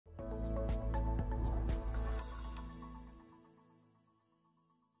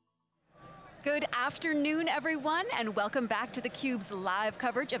Good afternoon, everyone, and welcome back to theCUBE's live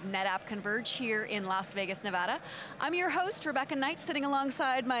coverage of NetApp Converge here in Las Vegas, Nevada. I'm your host, Rebecca Knight, sitting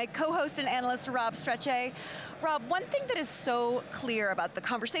alongside my co-host and analyst, Rob Strechay. Rob, one thing that is so clear about the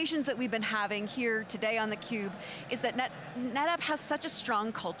conversations that we've been having here today on theCUBE is that NetApp has such a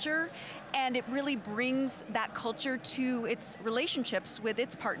strong culture, and it really brings that culture to its relationships with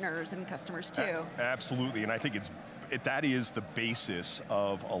its partners and customers too. Absolutely, and I think that is the basis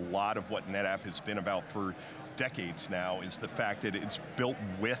of a lot of what NetApp has been about for decades now, is the fact that it's built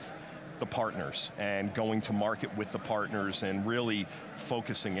with the partners and going to market with the partners and really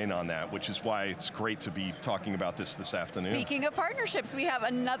focusing in on that, which is why it's great to be talking about this afternoon. Speaking of partnerships, we have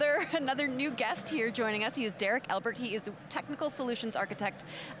another new guest here joining us. He is Elbert. He is a technical solutions architect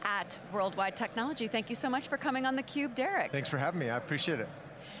at Worldwide Technology. Thank you so much for coming on theCUBE, Derek. Thanks for having me, I appreciate it.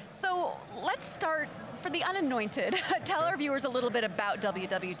 So let's start, for the unanointed, tell our viewers a little bit about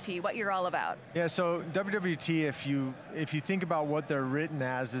WWT, what you're all about. Yeah, so WWT, if you think about what they're written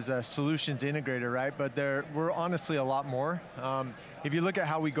as, is a solutions integrator, right? But we're honestly a lot more. If you look at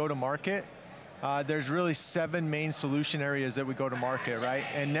how we go to market, there's really 7 main solution areas that we go to market, right?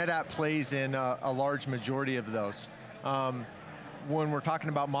 And NetApp plays in a large majority of those. When we're talking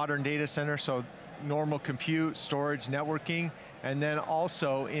about modern data center, so normal compute, storage, networking, and then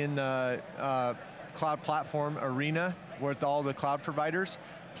also in the cloud platform arena with all the cloud providers,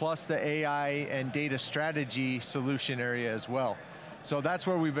 plus the AI and data strategy solution area as well. So that's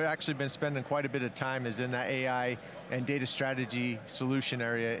where we've actually been spending quite a bit of time, is in that AI and data strategy solution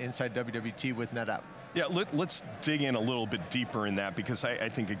area inside WWT with NetApp. Yeah, let's dig in a little bit deeper in that, because I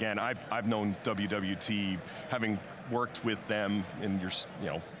think, again, I've known WWT, having worked with them and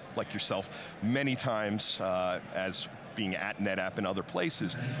like yourself, many times as being at NetApp and other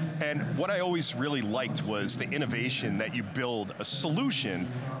places. And what I always really liked was the innovation that you build a solution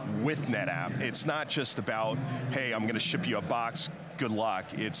with NetApp. It's not just about, hey, I'm going to ship you a box, good luck.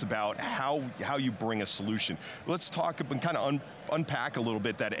 It's about how you bring a solution. Let's talk and kind of unpack a little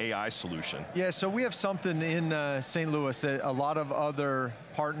bit that AI solution. Yeah, so we have something in St. Louis that a lot of other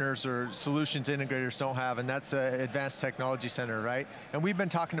partners or solutions integrators don't have, and that's an advanced technology center, right? And we've been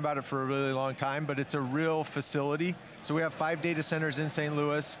talking about it for a really long time, but it's a real facility. So we have 5 data centers in St.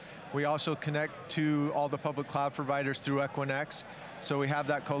 Louis. We also connect to all the public cloud providers through Equinix. So we have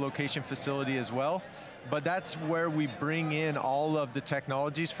that co-location facility as well. But that's where we bring in all of the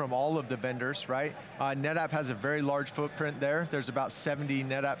technologies from all of the vendors, right? NetApp has a very large footprint there. There's about 70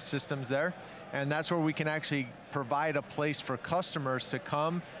 NetApp systems there. And that's where we can actually provide a place for customers to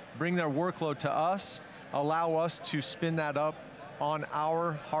come, bring their workload to us, allow us to spin that up on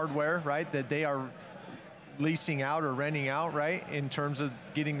our hardware, right? That they are leasing out or renting out, right? In terms of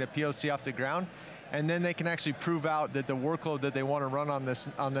getting the POC off the ground. And then they can actually prove out that the workload that they want to run on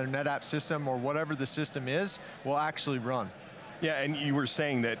their NetApp system, or whatever the system is, will actually run. Yeah, and you were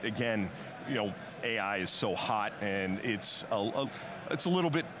saying that, again, AI is so hot, and it's a little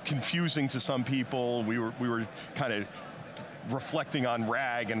bit confusing to some people. We were kind of reflecting on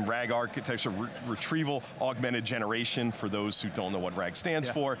RAG and RAG architecture, retrieval augmented generation, for those who don't know what RAG stands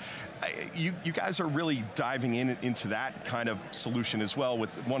for. You guys are really diving into that kind of solution as well,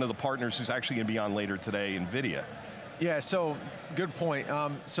 with one of the partners who's actually going to be on later today, NVIDIA. Yeah, so good point.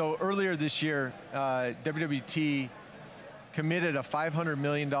 So earlier this year, WWT committed a $500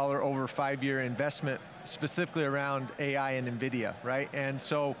 million over 5-year investment specifically around AI and NVIDIA, right? And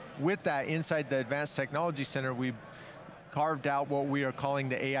so with that, inside the Advanced Technology Center, we carved out what we are calling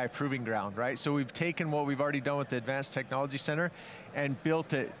the AI Proving Ground, right? So we've taken what we've already done with the Advanced Technology Center and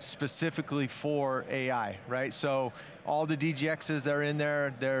built it specifically for AI, right? So all the DGXs that are in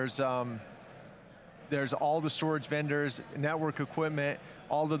there, there's all the storage vendors, network equipment,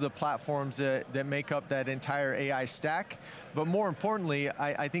 all of the platforms that make up that entire AI stack. But more importantly,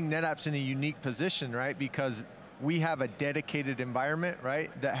 I think NetApp's in a unique position, right? Because we have a dedicated environment, right,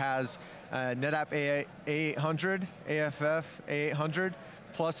 that has NetApp A800, AFF A800,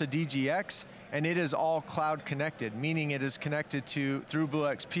 plus a DGX, and it is all cloud connected, meaning it is connected through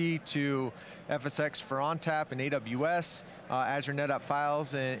BlueXP to FSx for ONTAP and AWS, Azure NetApp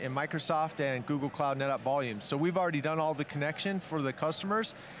Files in Microsoft, and Google Cloud NetApp Volumes. So we've already done all the connection for the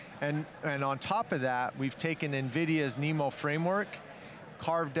customers, and on top of that, we've taken NVIDIA's NeMo framework,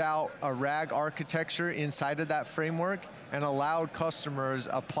 carved out a RAG architecture inside of that framework, and allowed customers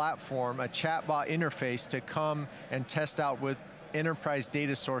a platform, a chatbot interface, to come and test out with enterprise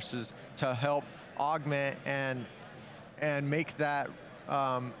data sources to help augment and make that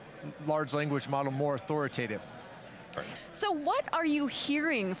large language model more authoritative. Right. So what are you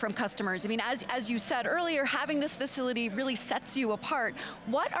hearing from customers? I mean, as you said earlier, having this facility really sets you apart.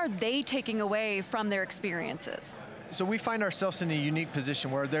 What are they taking away from their experiences? So we find ourselves in a unique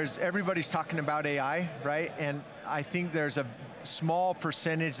position where everybody's talking about AI, right? And I think there's a small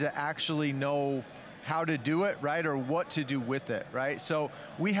percentage that actually know how to do it, right, or what to do with it, right? So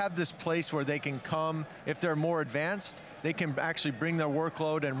we have this place where they can come, if they're more advanced, they can actually bring their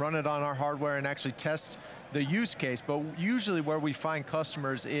workload and run it on our hardware and actually test the use case. But usually where we find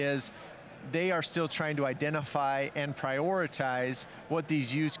customers is they are still trying to identify and prioritize what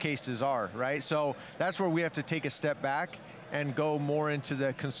these use cases are, right? So that's where we have to take a step back and go more into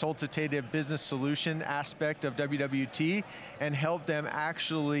the consultative business solution aspect of WWT and help them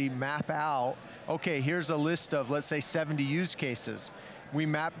actually map out, okay, here's a list of, let's say, 70 use cases. We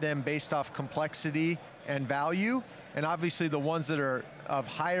map them based off complexity and value, and obviously the ones that are of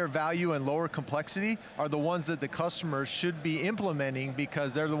higher value and lower complexity are the ones that the customers should be implementing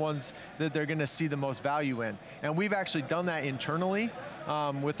because they're the ones that they're going to see the most value in. And we've actually done that internally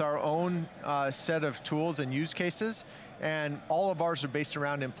with our own set of tools and use cases. And all of ours are based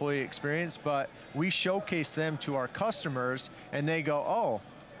around employee experience, but we showcase them to our customers and they go, oh,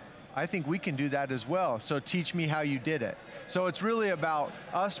 I think we can do that as well, so teach me how you did it. So it's really about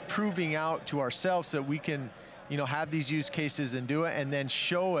us proving out to ourselves that we can have these use cases and do it, and then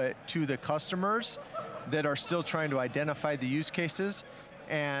show it to the customers that are still trying to identify the use cases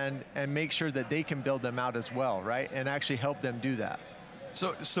and make sure that they can build them out as well, right? And actually help them do that.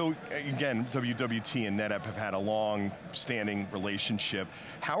 So again, WWT and NetApp have had a long-standing relationship.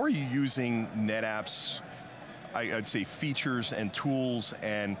 How are you using NetApp's, I'd say, features and tools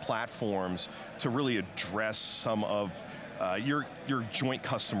and platforms to really address some of your joint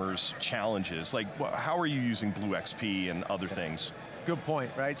customers' challenges? Like, how are you using BlueXP and other things? Good point,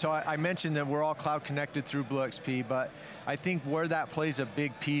 right? So I mentioned that we're all cloud connected through BlueXP, but I think where that plays a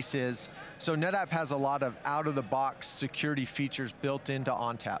big piece is, so NetApp has a lot of out-of-the-box security features built into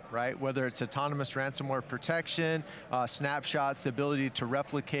ONTAP, right? Whether it's autonomous ransomware protection, snapshots, the ability to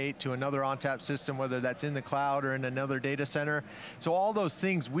replicate to another ONTAP system, whether that's in the cloud or in another data center. So all those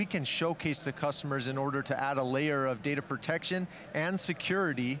things we can showcase to customers in order to add a layer of data protection and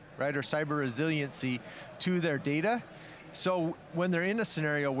security, right, or cyber resiliency to their data. So when they're in a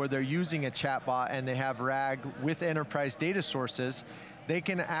scenario where they're using a chatbot and they have RAG with enterprise data sources, they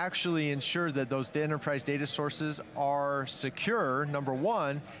can actually ensure that those enterprise data sources are secure, number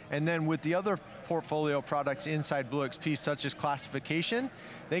one, and then with the other portfolio products inside BlueXP, such as classification,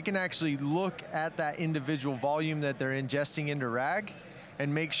 they can actually look at that individual volume that they're ingesting into RAG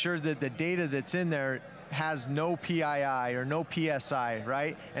and make sure that the data that's in there has no PII or no PSI,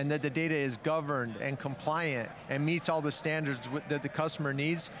 right? And that the data is governed and compliant and meets all the standards that the customer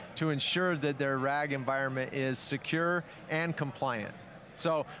needs to ensure that their RAG environment is secure and compliant.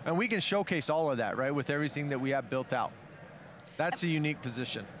 So, and we can showcase all of that, right, with everything that we have built out. That's a unique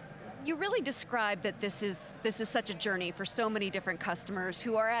position. You really described that this is such a journey for so many different customers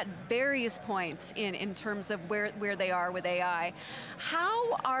who are at various points in terms of where they are with AI.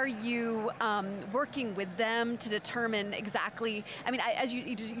 How are you working with them to determine exactly, I mean, as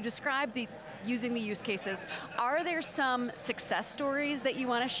you described using the use cases, are there some success stories that you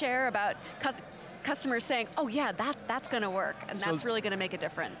want to share about customers saying, oh yeah, that's going to work, and that's really going to make a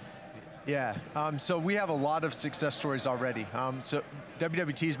difference? Yeah, so we have a lot of success stories already. So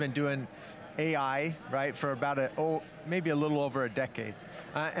WWT's been doing AI, right, for about maybe a little over a decade.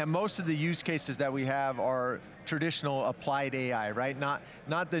 And most of the use cases that we have are traditional applied AI, right?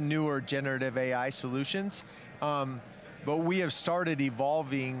 Not the newer generative AI solutions. But we have started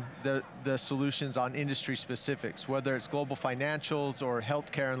evolving the solutions on industry specifics, whether it's global financials or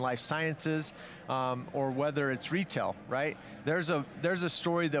healthcare and life sciences, or whether it's retail, right? There's a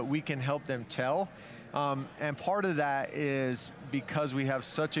story that we can help them tell, and part of that is because we have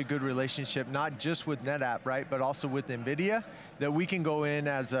such a good relationship, not just with NetApp, right, but also with NVIDIA, that we can go in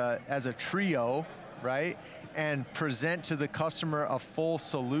as a trio, right, and present to the customer a full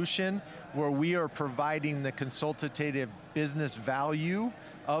solution where we are providing the consultative business value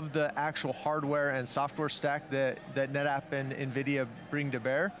of the actual hardware and software stack that NetApp and NVIDIA bring to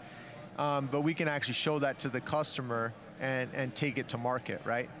bear. But we can actually show that to the customer and take it to market,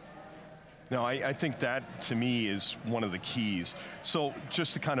 right? No, I think that, to me, is one of the keys. So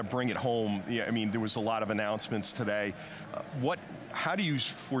just to kind of bring it home, yeah, I mean, there was a lot of announcements today. How do you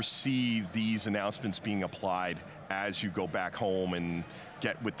foresee these announcements being applied as you go back home and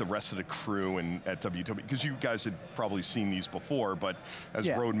get with the rest of the crew and at WW? Because you guys had probably seen these before, but as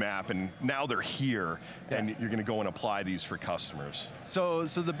roadmap, and now they're here, and you're going to go and apply these for customers. So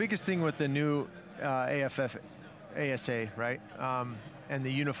the biggest thing with the new AFF ASA, right? And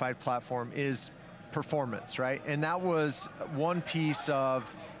the unified platform is performance, right? And that was one piece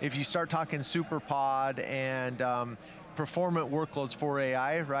of, if you start talking SuperPod and performant workloads for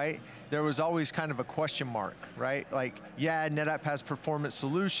AI, right? There was always kind of a question mark, right? Like, yeah, NetApp has performance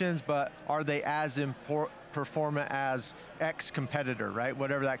solutions, but are they as performant as X competitor, right?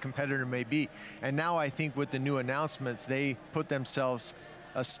 Whatever that competitor may be. And now I think with the new announcements, they put themselves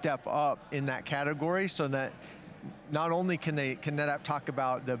a step up in that category so that not only can NetApp talk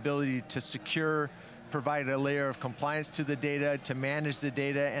about the ability to secure, provide a layer of compliance to the data, to manage the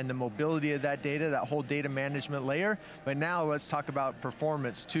data and the mobility of that data, that whole data management layer, but now let's talk about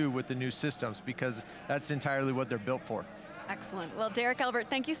performance too with the new systems, because that's entirely what they're built for. Excellent. Well, Derek, Elbert,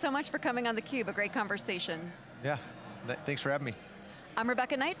 thank you so much for coming on theCUBE, a great conversation. Yeah, thanks for having me. I'm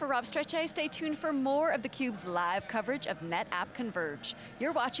Rebecca Knight for Rob Strechay. Stay tuned for more of theCUBE's live coverage of NetApp Converge.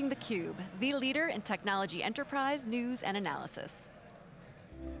 You're watching theCUBE, the leader in technology enterprise news and analysis.